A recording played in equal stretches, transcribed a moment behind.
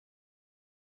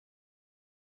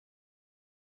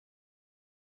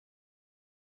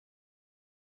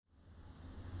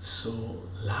So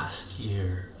last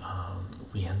year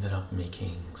we ended up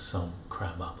making some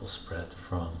crabapple spread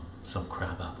from some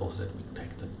crab apples that we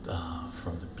picked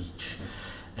from the beach,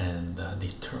 and they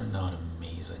turned out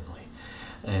amazingly.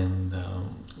 And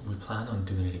we plan on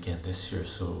doing it again this year.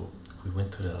 So we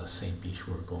went to the same beach.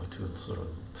 We were going to sort of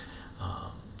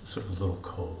a little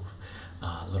cove,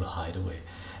 little hideaway,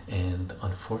 and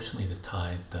unfortunately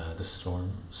the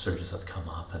storm surges had come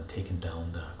up and taken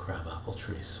down the crabapple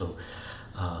tree. So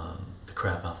the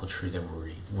crabapple tree that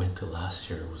we went to last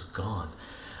year was gone.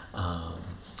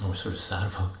 And we're sort of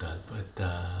sad about that, but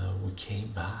we came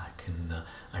back, and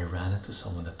I ran into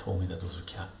someone that told me that there was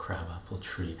a crabapple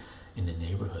tree in the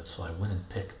neighborhood. So I went and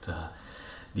picked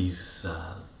these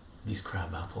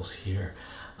crab apples here.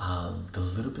 The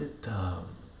little bit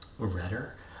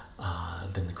redder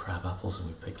than the crab apples that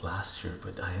we picked last year,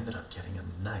 but I ended up getting a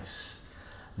nice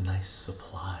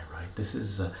supply, right? This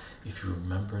is if you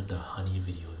remember the honey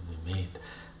video that we made,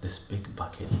 this big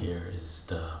bucket here is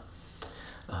the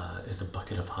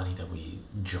bucket of honey that we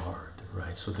jarred,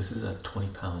 right? So this is a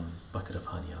 20-pound bucket of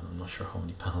honey. I'm not sure how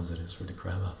many pounds it is for the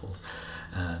crab apples.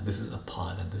 This is a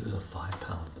pot, and this is a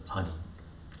 5-pound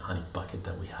honey bucket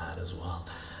that we had as well,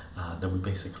 that we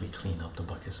basically clean up the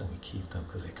buckets and we keep them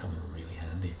because they come in really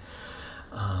handy.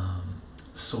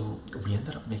 So we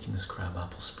ended up making this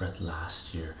crabapple spread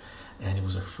last year, and it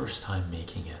was our first time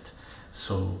making it.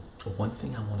 So one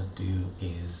thing I want to do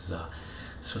is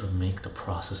sort of make the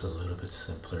process a little bit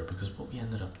simpler, because what we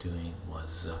ended up doing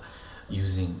was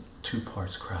using 2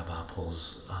 parts crab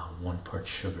apples, 1 part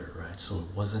sugar, right? So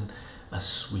it wasn't as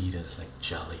sweet as like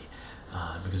jelly,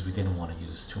 because we didn't want to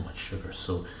use too much sugar.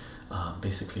 So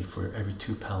basically for every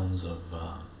 2 pounds of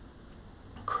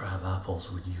crab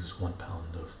apples, we'd use 1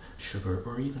 pound of sugar,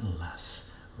 or even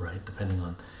less, right, depending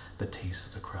on the taste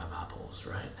of the crab apples,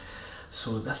 right?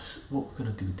 So that's what we're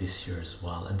going to do this year as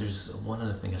well. And there's one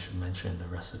other thing I should mention in the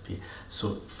recipe.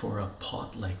 So for a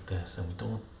pot like this, and we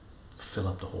don't fill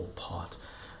up the whole pot,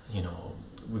 you know,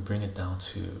 we bring it down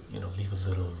to, you know, leave a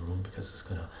little room, because it's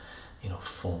gonna, you know,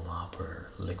 foam up or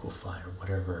liquefy or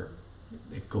whatever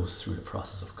it goes through the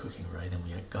process of cooking, right? And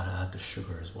we gotta add the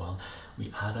sugar as well.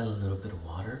 We added a little bit of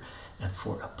water, and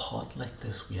for a pot like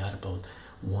this, we add about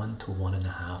 1 to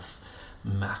 1.5,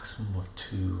 maximum of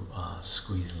 2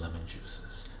 squeezed lemon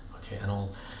juices. Okay, and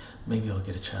maybe I'll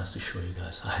get a chance to show you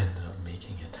guys how I ended up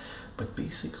making it. But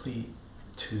basically,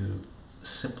 to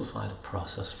simplify the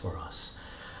process for us,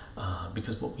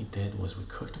 because what we did was we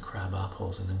cooked the crab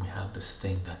apples, and then we have this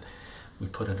thing that we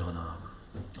put it on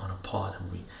a pot,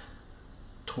 and we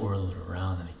twirl it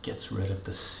around, and it gets rid of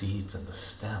the seeds and the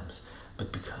stems.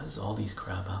 But because all these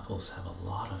crab apples have a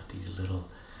lot of these little,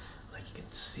 like you can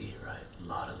see, right, a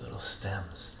lot of little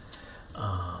stems,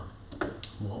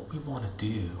 what we want to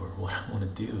do, or what I want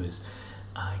to do, is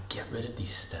get rid of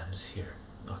these stems here,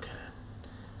 okay?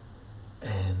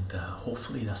 And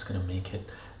hopefully that's going to make it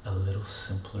a little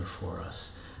simpler for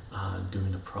us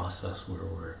during the process, where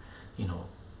we're, you know,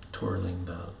 twirling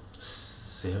the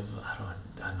sieve.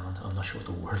 I'm not sure what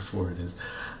the word for it is.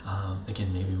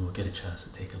 Again, maybe we'll get a chance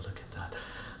to take a look at that.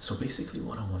 So basically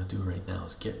what I want to do right now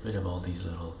is get rid of all these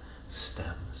little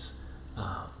stems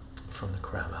from the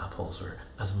crab apples, or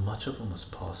as much of them as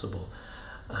possible.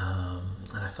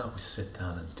 And I thought we'd sit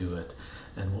down and do it.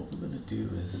 And what we're going to do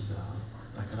is,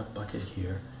 I got a bucket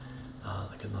here,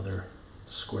 like another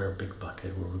square big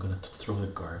bucket, where we're going to throw the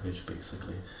garbage,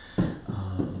 basically.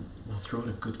 We'll throw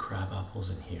the good crab apples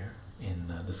in here,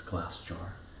 in this glass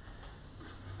jar.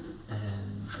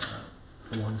 And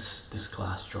once this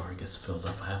glass jar gets filled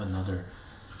up, I have another,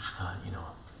 you know,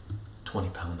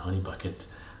 20-pound honey bucket,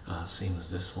 same as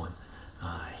this one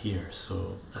here.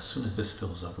 So as soon as this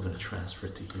fills up, we're going to transfer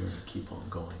it to here and keep on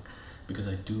going, because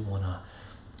I do want to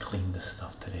clean this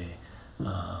stuff today.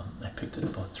 I picked it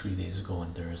about 3 days ago,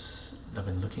 and I've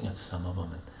been looking at some of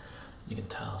them, and you can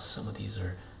tell some of these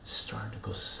are starting to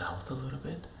go south a little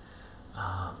bit.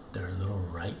 They're a little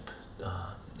ripe.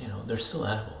 You know, they're still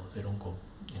edible. They don't go,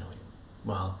 you know,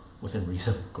 well, within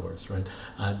reason, of course, right?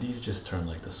 These just turn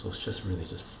like this, so it's just really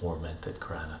just fermented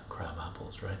crab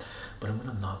apples, right? But I'm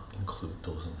gonna not include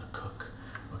those in the cook.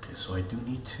 Okay, so I do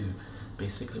need to,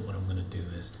 basically what I'm gonna do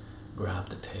is grab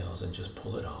the tails and just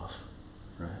pull it off,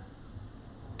 right?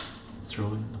 Throw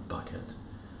it in the bucket,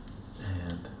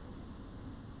 and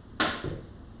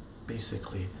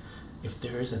basically, if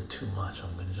there isn't too much,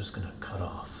 I'm just gonna cut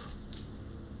off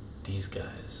these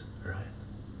guys, right?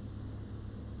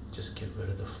 Just get rid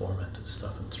of the fermented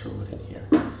stuff and throw it in here.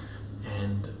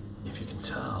 And if you can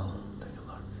tell, take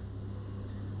a look.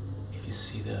 If you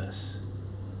see this,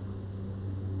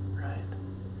 right?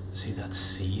 See that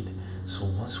seed? So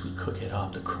once we cook it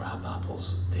up, the crab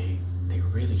apples, they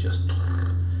really just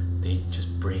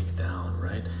break down,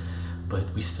 right?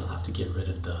 But we still have to get rid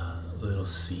of the little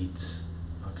seeds,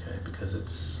 okay? Because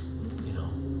it's, you know,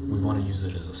 we want to use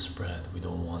it as a spread. We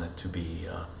don't want it to be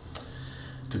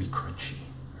crunchy,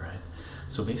 right?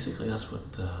 So basically, that's what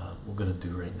we're gonna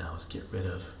do right now, is get rid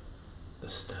of the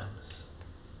stems,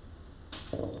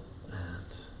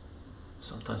 and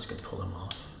sometimes you can pull them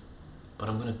off, but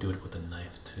I'm gonna do it with a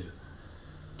knife to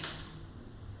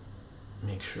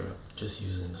make sure I'm just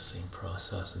using the same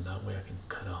process, and that way I can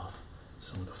cut off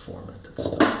some of the fermented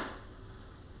stuff.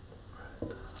 Right,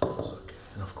 that was okay.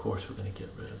 And of course, we're gonna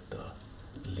get rid of the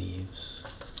leaves.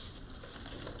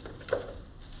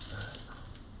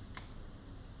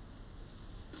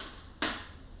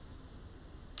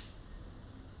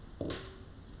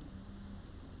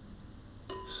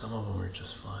 Some of them are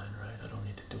just fine, right? I don't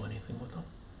need to do anything with them.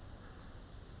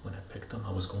 When I picked them,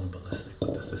 I was going ballistic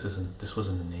with this. This was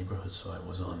in the neighborhood, so I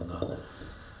was on the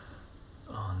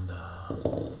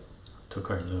took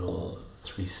our little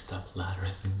 3-step ladder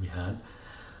thing we had,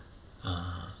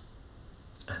 and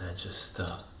I just it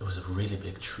was a really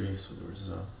big tree, so there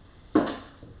was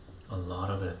a lot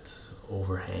of it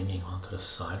overhanging onto the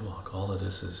sidewalk. All of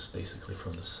this is basically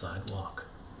from the sidewalk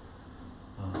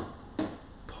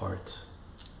part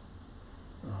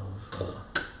of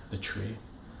the tree,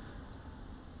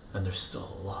 and there's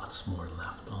still lots more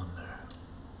left on there.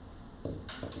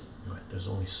 Right, there's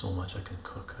only so much I can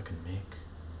cook, I can make.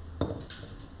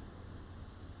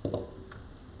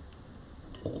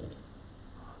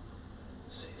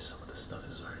 See, some of the stuff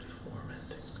is already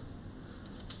fermenting.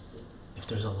 If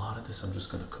there's a lot of this, I'm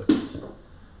just going to cook it.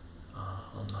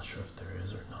 I'm not sure if there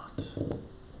is or not.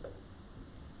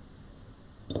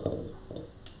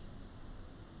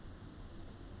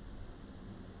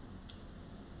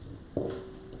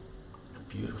 A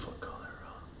beautiful color.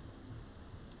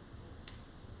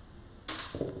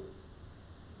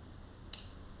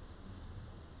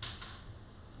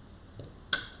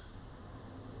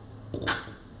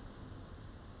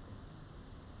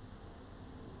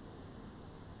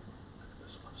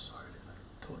 This one's already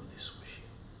like totally swishy.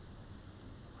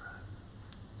 Right.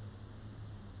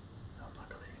 No, I'm not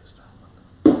going to use that one.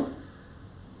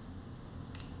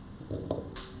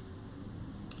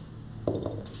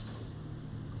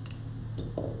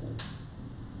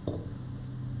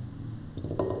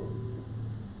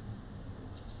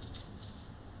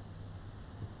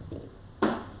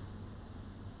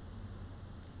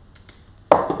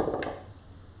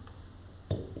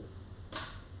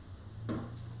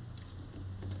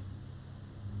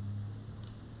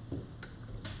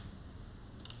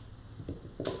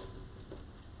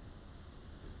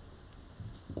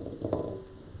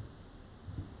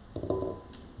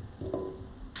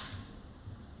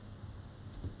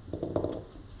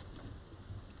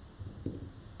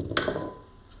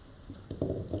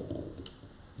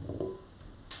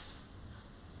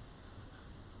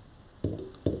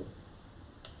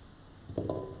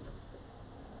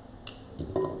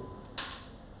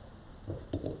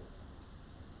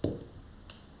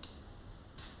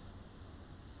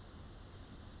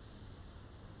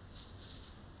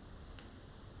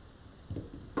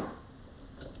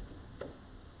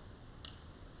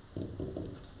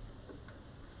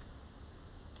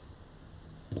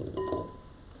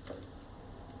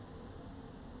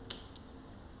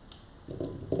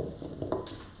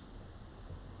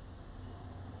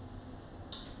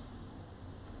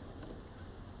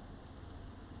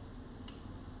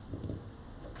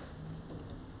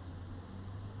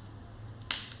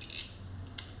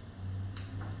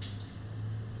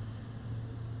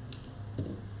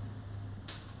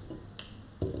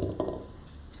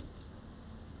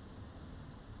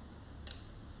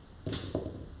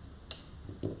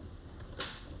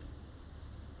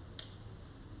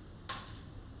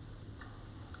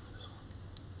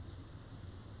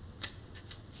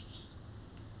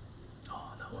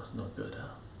 Not good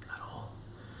at all.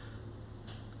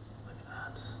 Look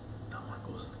at that. That one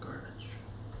goes in the garbage.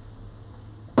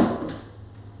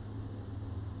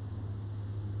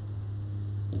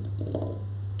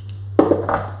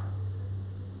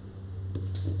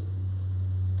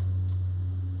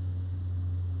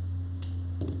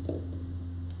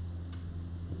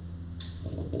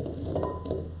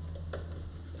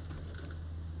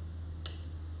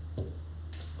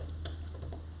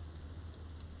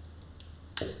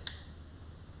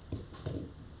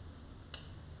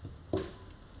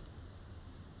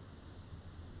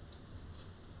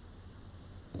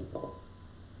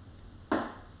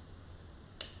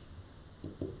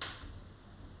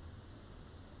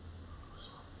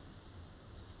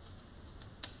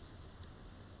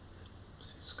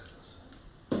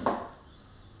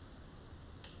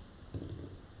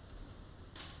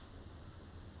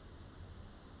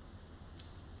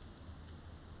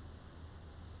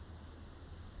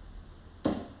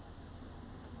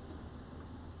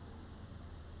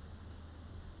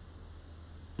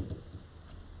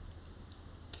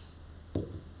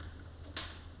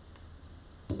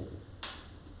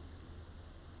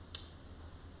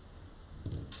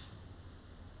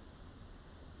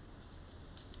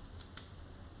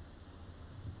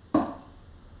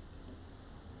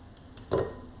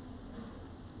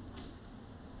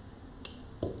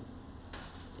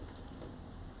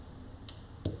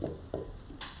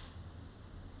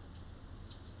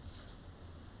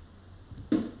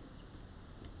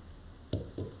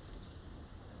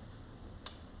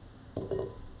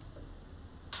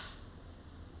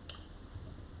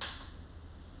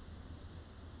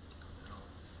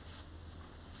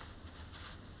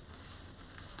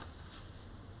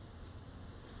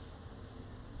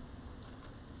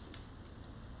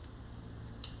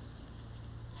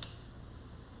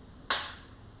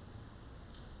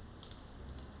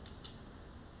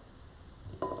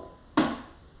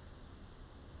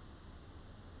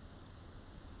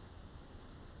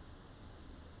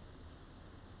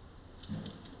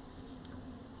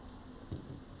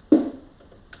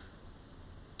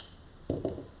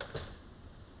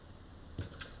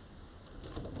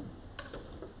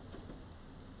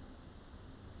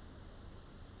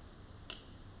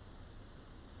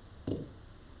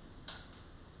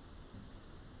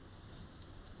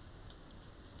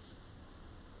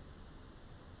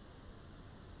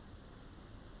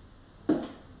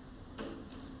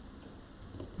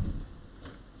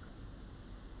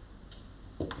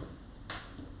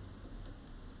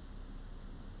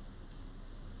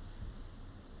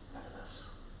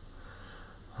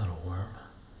 Little worm.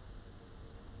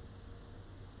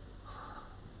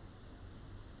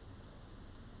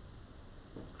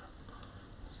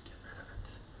 Just get rid of it.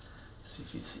 See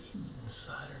if it's eaten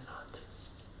inside or not.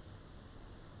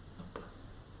 Nope.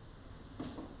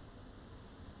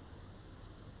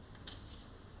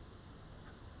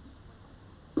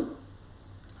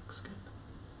 Looks good.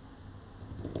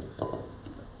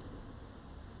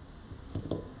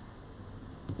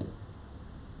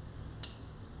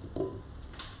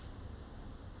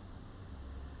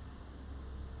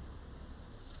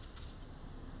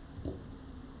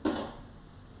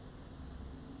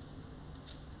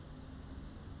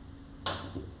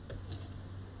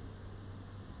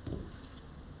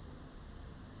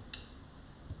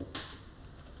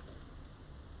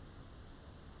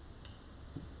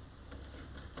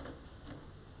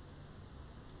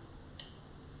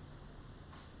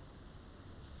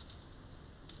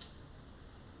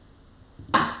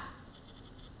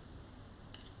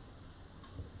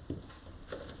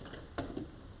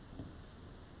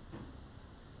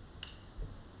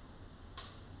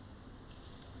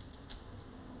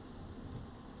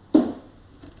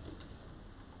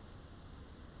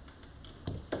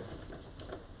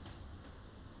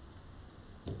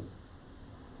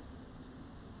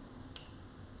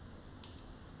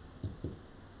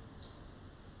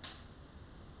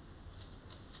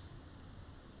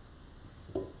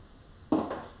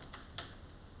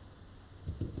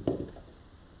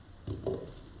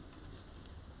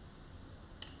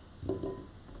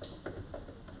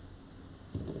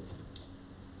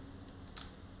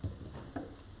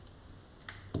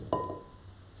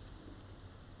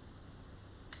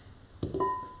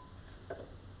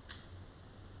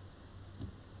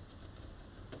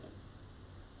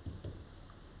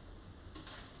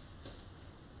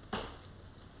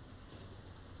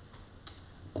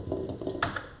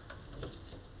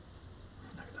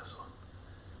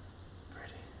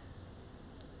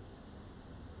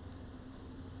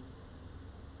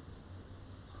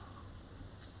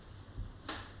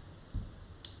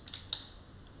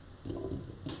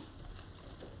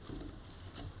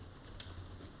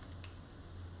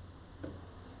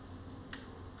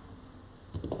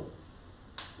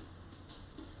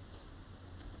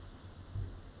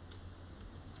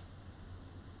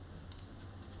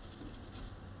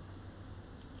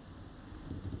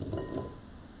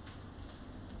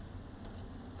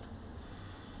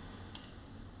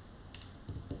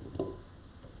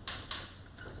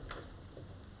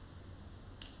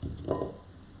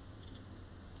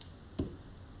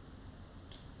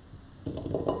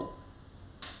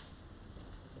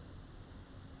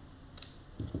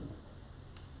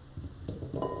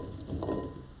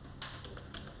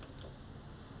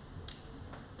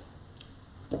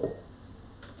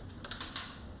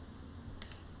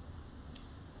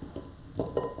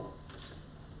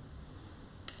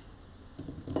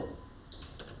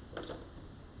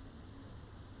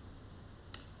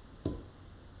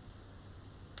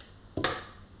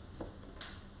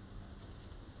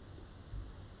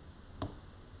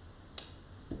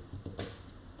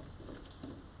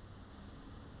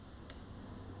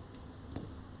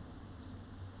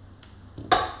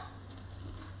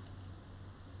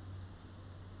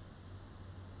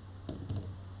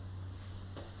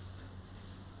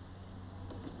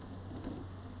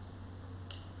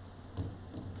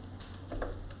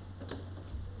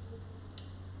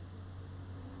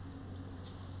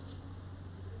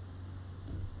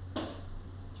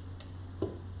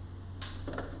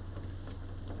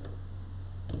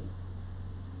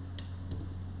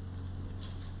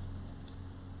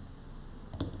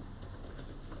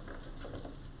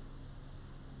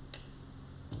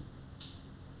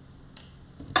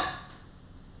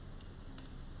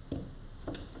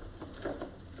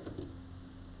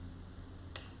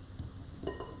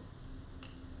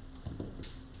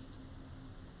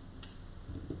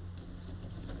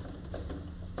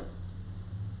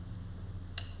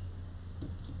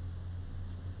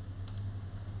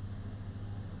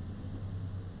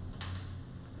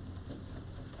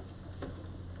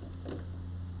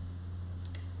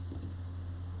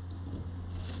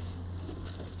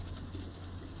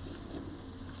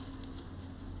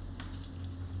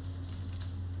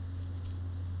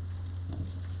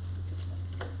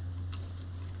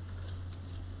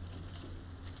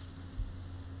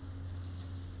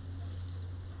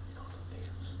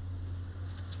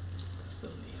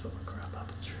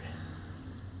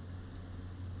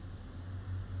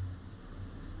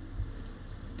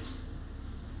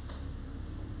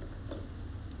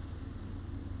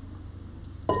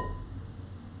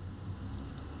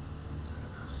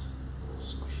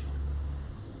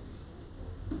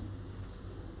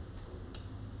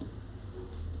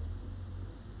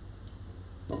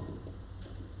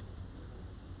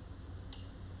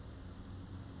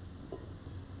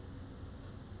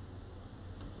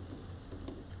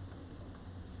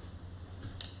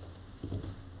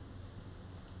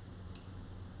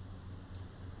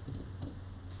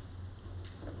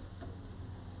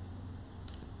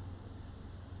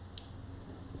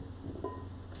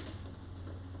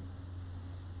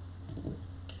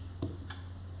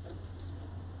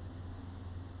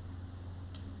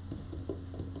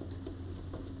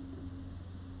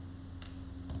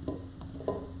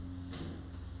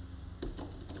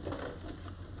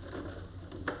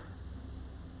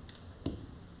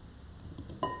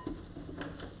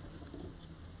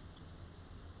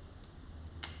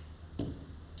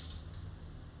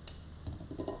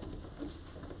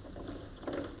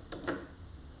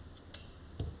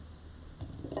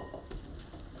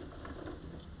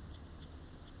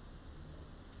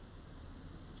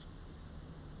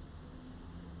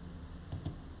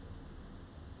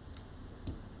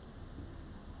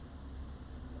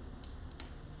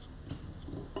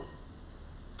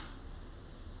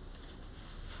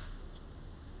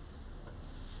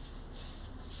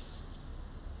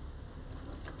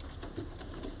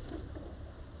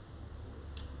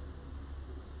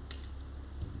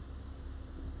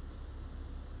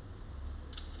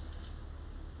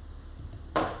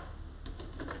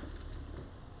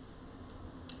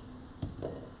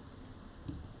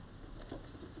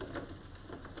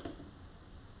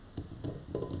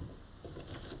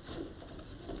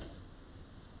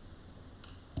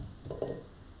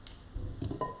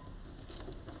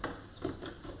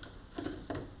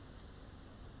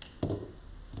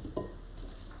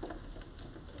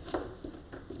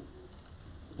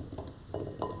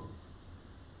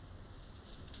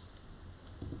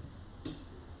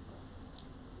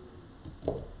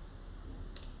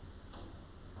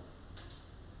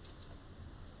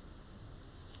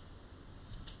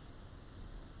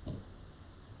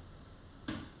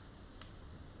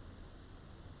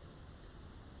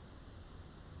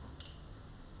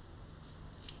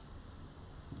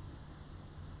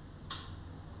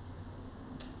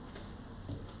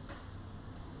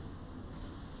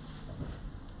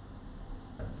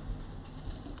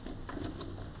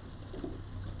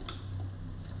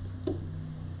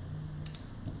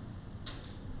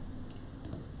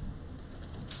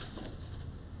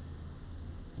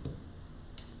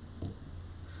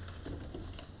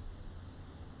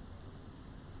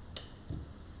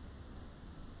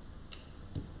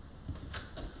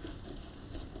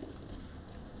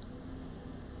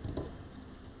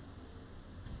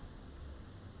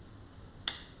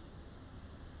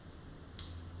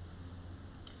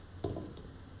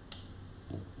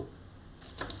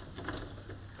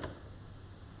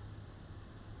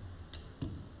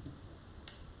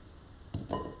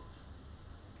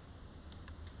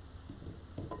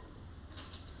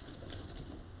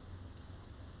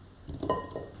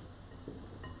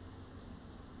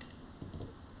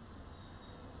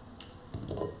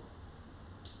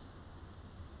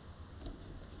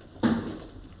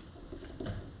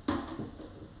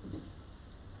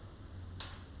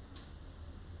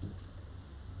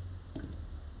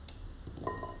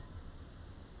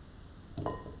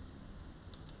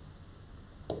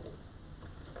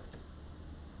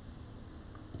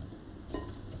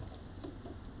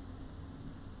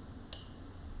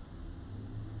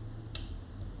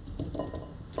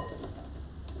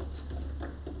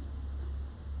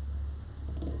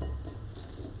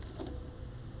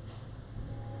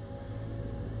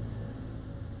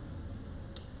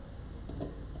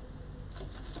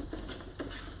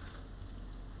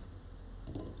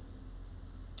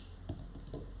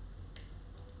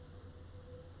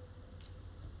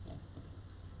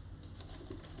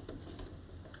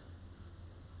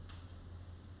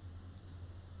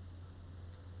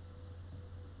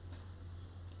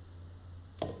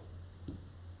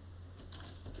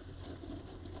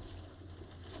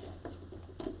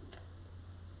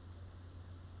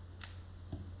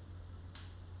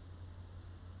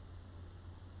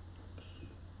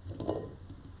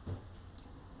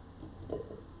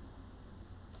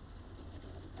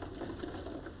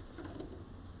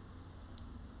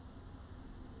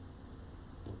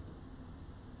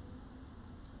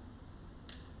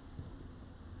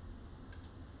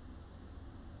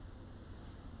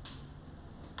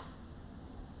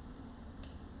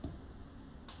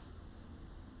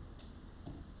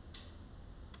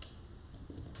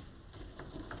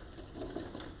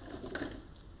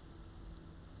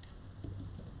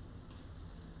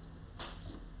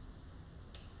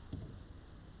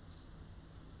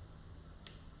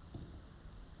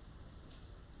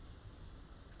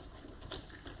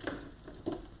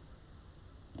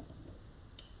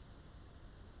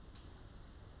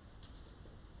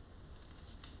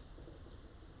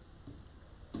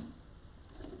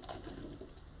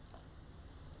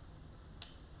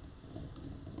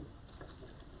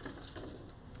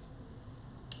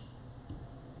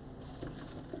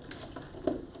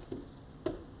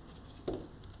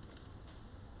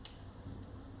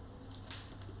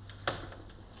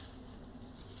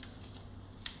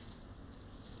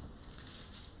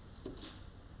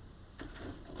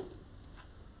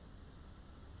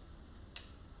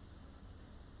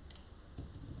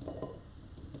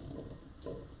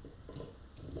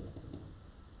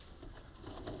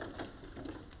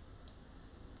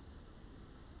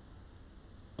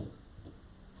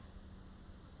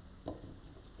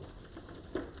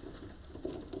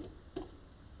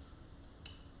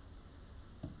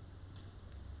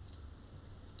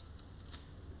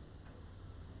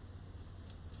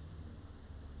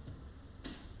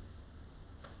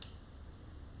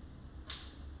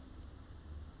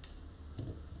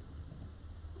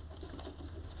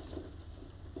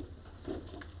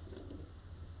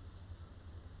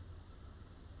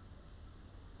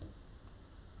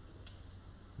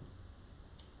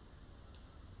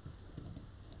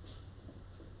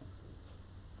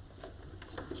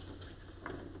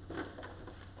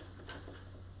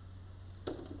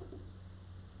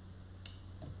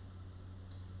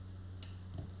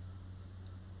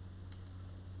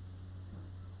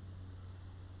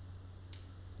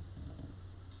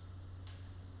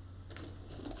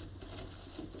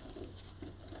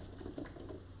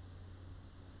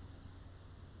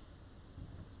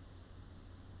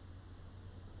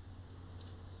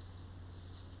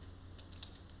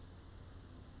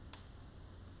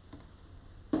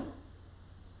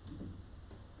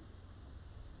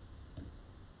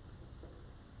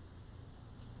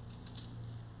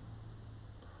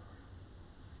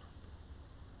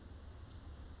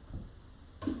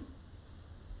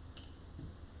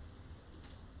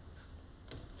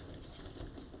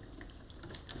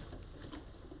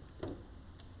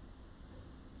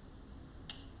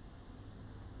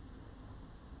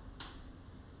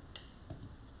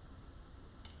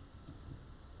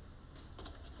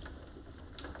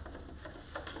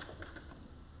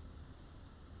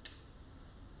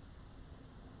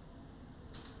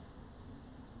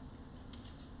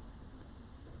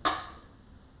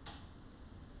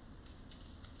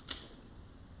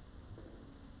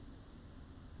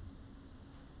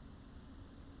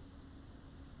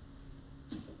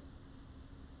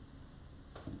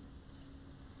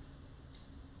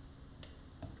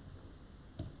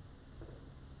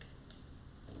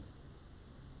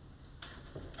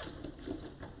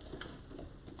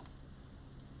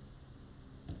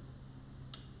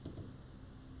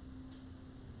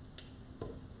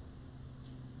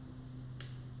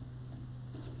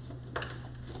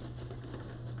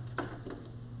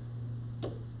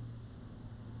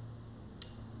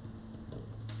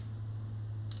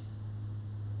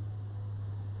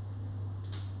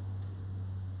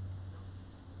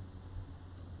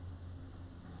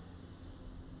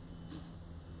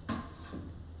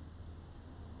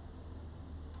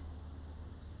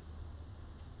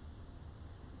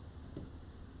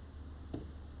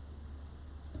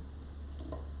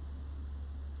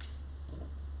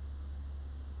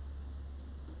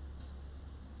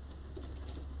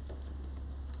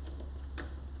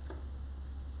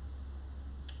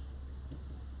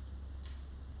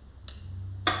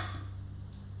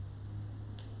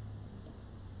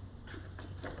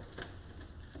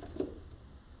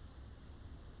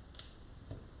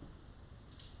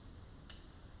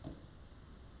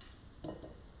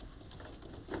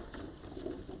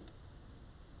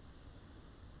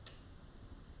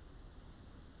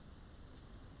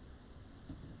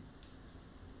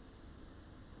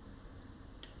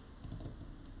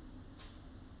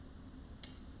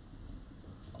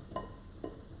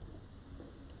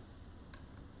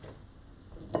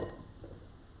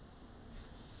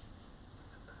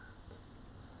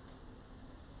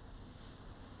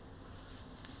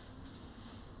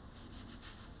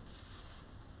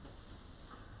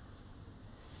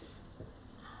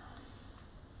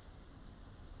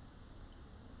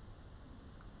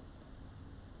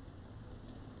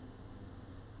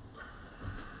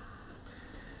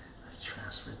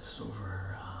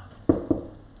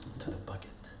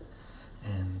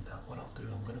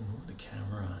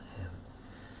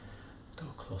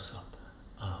 close-up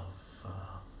of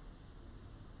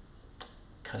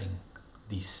cutting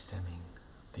these, stemming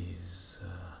these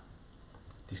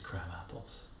crab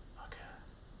apples. Okay,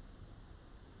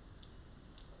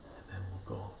 and then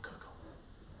we'll go and cook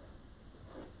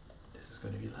them. This is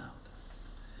going to be loud.